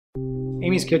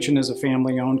Amy's Kitchen is a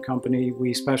family-owned company.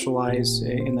 We specialize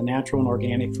in the natural and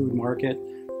organic food market,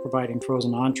 providing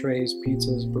frozen entrees,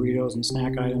 pizzas, burritos, and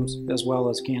snack items, as well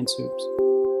as canned soups.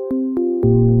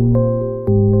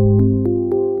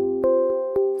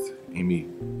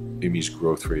 Amy's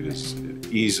growth rate is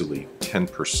easily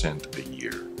 10% a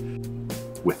year.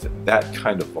 With that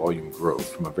kind of volume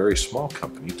growth from a very small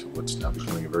company to what's now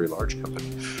becoming a very large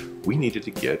company, we needed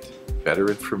to get better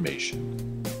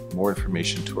information, more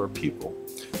information to our people.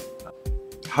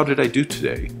 How did I do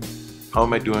today? How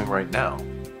am I doing right now?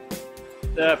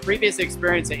 The previous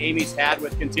experience that Amy's had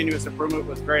with continuous improvement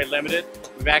was very limited.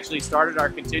 We've actually started our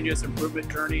continuous improvement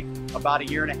journey about 1.5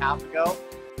 years ago.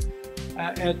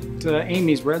 At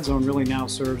Amy's, Redzone really now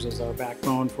serves as our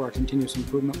backbone for our continuous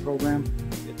improvement program.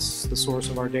 It's the source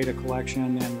of our data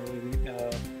collection and really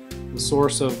the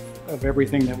source of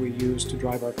everything that we use to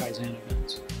drive our Kaizen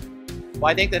events.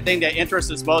 Well, I think the thing that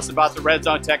interests us most about the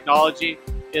Redzone technology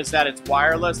is that it's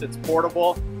wireless, it's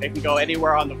portable, it can go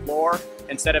anywhere on the floor.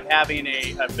 Instead of having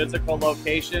a physical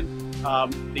location,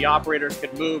 the operators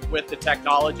could move with the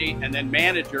technology, and then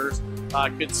managers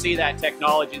could see that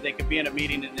technology. They could be in a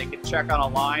meeting and they could check on a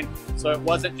line. So it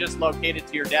wasn't just located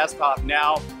to your desktop.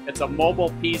 Now it's a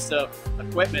mobile piece of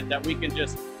equipment that we can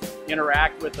just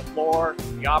interact with the floor.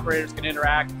 The operators can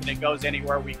interact, and it goes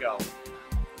anywhere we go.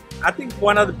 I think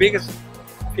one of the biggest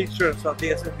features of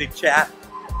this is the chat,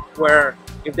 where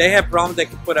if they have problems, they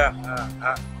can put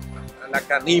like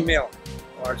an email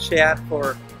or chat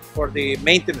for the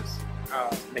maintenance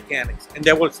mechanics, and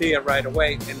they will see it right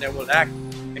away and they will act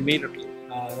immediately.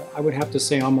 I would have to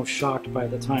say almost shocked by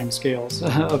the time scales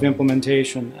of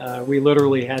implementation. We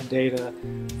literally had data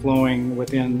flowing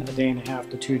within 1.5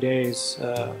 to 2 days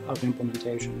of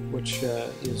implementation, which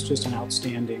is just an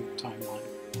outstanding timeline.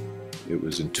 It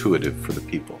was intuitive for the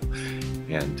people,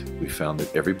 and we found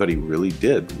that everybody really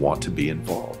did want to be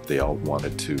involved. They all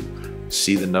wanted to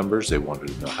see the numbers, they wanted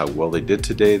to know how well they did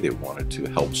today, they wanted to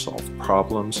help solve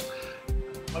problems.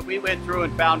 When we went through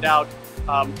and found out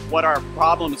what our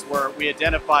problems were, we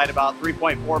identified about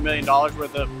 $3.4 million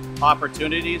worth of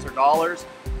opportunities or dollars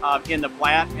in the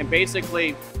plant. And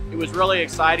basically, it was really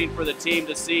exciting for the team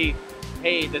to see,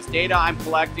 hey, this data I'm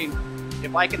collecting,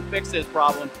 if I can fix this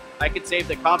problem, I could save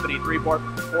the company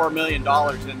 $3.4 million.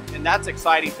 And that's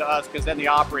exciting to us, because then the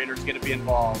operators get to be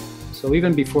involved. So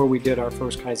even before we did our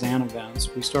first Kaizen events,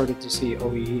 we started to see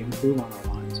OEE improve on our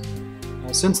lines.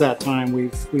 Since that time,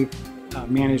 we've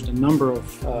managed a number of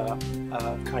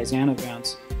Kaizen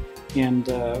events, and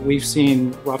we've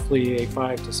seen roughly a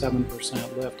 5 to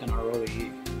 7% lift in our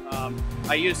OEE.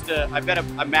 I've been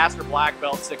a master black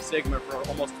belt Six Sigma for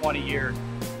almost 20 years.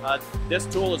 This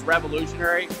tool is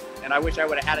revolutionary, and I wish I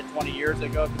would have had it 20 years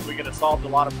ago, because we could have solved a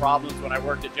lot of problems when I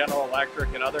worked at General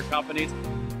Electric and other companies.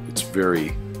 It's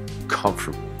very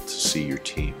comfortable to see your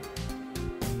team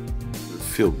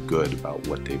feel good about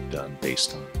what they've done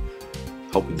based on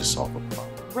helping to solve a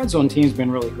problem. The Redzone team's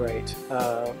been really great.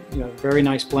 Very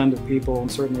nice blend of people and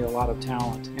certainly a lot of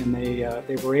talent. And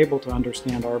they were able to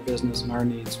understand our business and our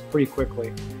needs pretty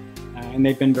quickly, and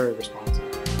they've been very responsive.